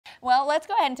Well, let's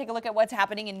go ahead and take a look at what's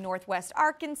happening in Northwest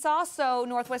Arkansas. So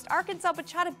Northwest Arkansas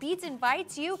Bachata Beats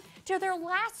invites you to their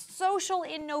last social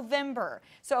in November.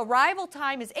 So arrival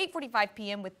time is 8:45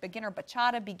 p.m. with beginner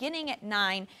bachata beginning at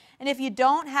 9. And if you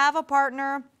don't have a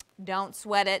partner, don't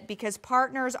sweat it because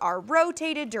partners are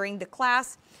rotated during the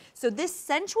class. So this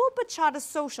sensual bachata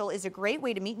social is a great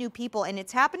way to meet new people, and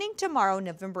it's happening tomorrow,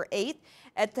 November 8th,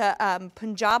 at the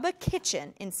Punjaba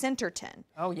Kitchen in Centerton.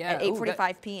 Oh, yeah. At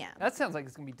 8:45 p.m. That sounds like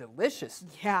it's going to be delicious.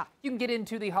 Yeah. You can get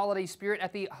into the holiday spirit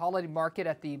at the Holiday Market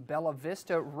at the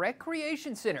Vista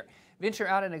Recreation Center. Venture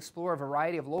out and explore a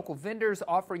variety of local vendors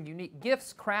offering unique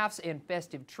gifts, crafts, and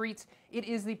festive treats. It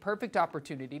is the perfect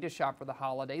opportunity to shop for the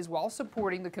holidays while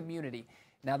supporting the community.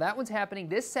 Now that one's happening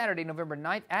this Saturday, November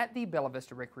 9th at the Bella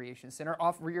Vista Recreation Center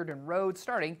off Reardon Road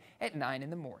starting at 9 in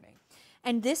the morning.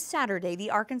 And this Saturday,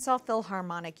 the Arkansas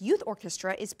Philharmonic Youth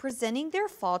Orchestra is presenting their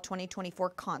Fall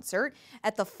 2024 concert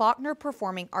at the Faulkner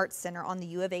Performing Arts Center on the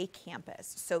U of A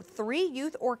campus. So 3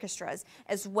 youth orchestras,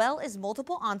 as well as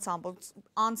multiple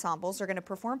ensembles are going to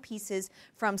perform pieces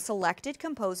from selected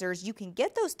composers. You can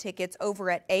get those tickets over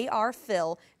at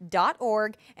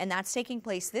arphil.org, and that's taking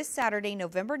place this Saturday,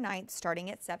 November 9th,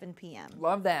 starting at 7 p.m.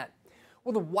 Love that.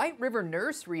 Well, the White River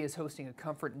Nursery is hosting a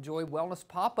Comfort and Joy Wellness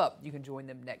pop-up. You can join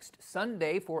them next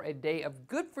Sunday for a day of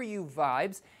good-for-you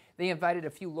vibes. They invited a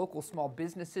few local small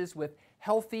businesses with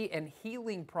healthy and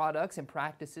healing products and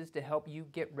practices to help you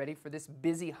get ready for this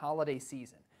busy holiday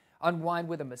season. Unwind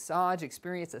with a massage,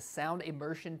 experience a sound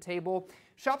immersion table,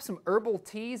 shop some herbal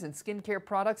teas and skincare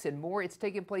products and more. It's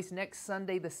taking place next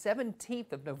Sunday, the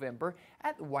 17th of November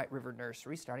at the White River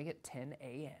Nursery starting at 10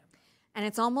 a.m. And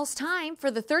it's almost time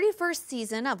for the 31st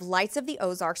season of Lights of the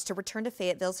Ozarks to return to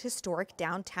Fayetteville's historic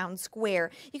downtown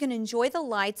square. You can enjoy the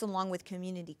lights along with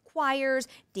community choirs,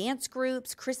 dance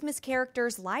groups, Christmas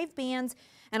characters, live bands,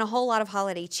 and a whole lot of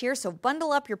holiday cheer. So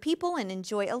bundle up your people and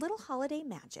enjoy a little holiday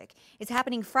magic. It's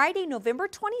happening Friday, November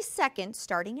 22nd,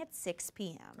 starting at 6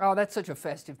 p.m. Oh, that's such a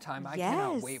festive time. I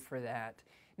cannot wait for that.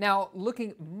 Now,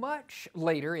 looking much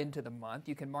later into the month,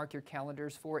 you can mark your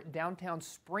calendars for downtown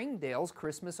Springdale's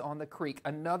Christmas on the Creek,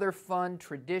 another fun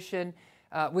tradition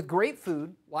with great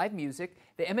food, live music,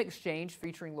 the M Exchange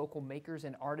featuring local makers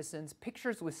and artisans,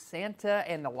 pictures with Santa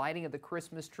and the lighting of the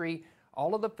Christmas tree.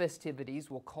 All of the festivities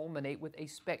will culminate with a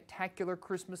spectacular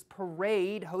Christmas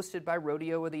parade hosted by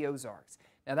Rodeo of the Ozarks.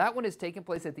 Now, that one is taking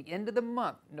place at the end of the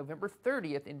month, November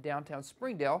 30th in downtown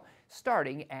Springdale,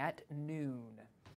 starting at noon.